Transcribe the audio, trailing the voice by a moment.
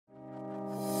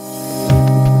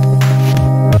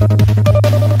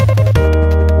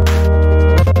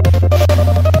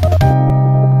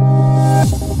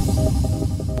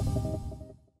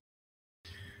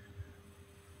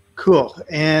Cool.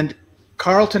 And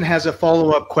Carlton has a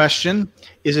follow-up question.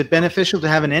 Is it beneficial to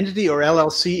have an entity or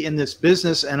LLC in this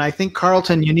business? And I think,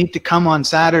 Carlton, you need to come on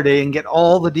Saturday and get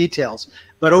all the details.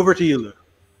 But over to you,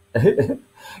 Lou.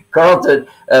 Carlton,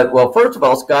 well, first of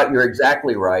all, Scott, you're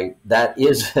exactly right. That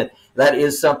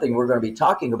is something we're going to be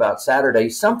talking about Saturday,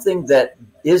 something that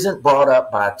isn't brought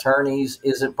up by attorneys,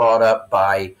 isn't brought up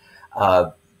by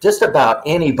just about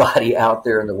anybody out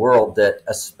there in the world that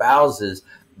espouses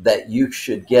that you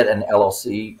should get an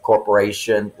LLC,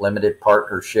 corporation, limited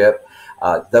partnership.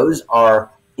 Those are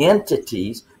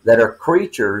entities that are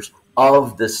creatures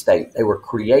of the state. They were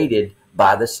created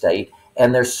by the state,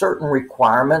 and there's certain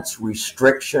requirements,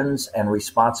 restrictions, and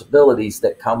responsibilities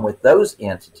that come with those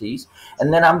entities.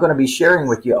 And then I'm going to be sharing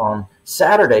with you on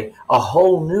Saturday a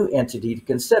whole new entity to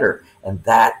consider, and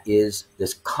that is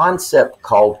this concept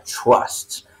called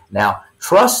trusts. Now,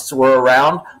 trusts were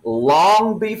around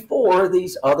long before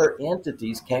these other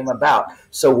entities came about.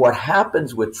 So what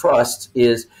happens with trusts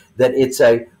is that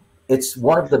it's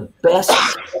one of the best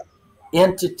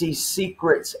entity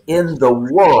secrets in the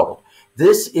world.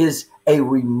 This is a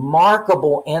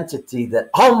remarkable entity that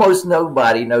almost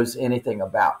nobody knows anything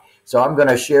about. So I'm going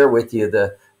to share with you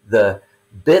the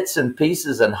bits and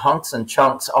pieces and hunks and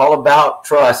chunks all about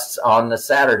trusts on the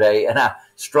Saturday, and I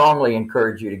strongly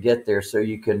encourage you to get there so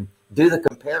you can do the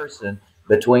comparison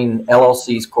between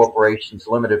LLCs, corporations,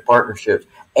 limited partnerships,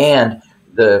 and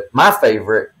my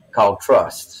favorite called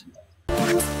trusts.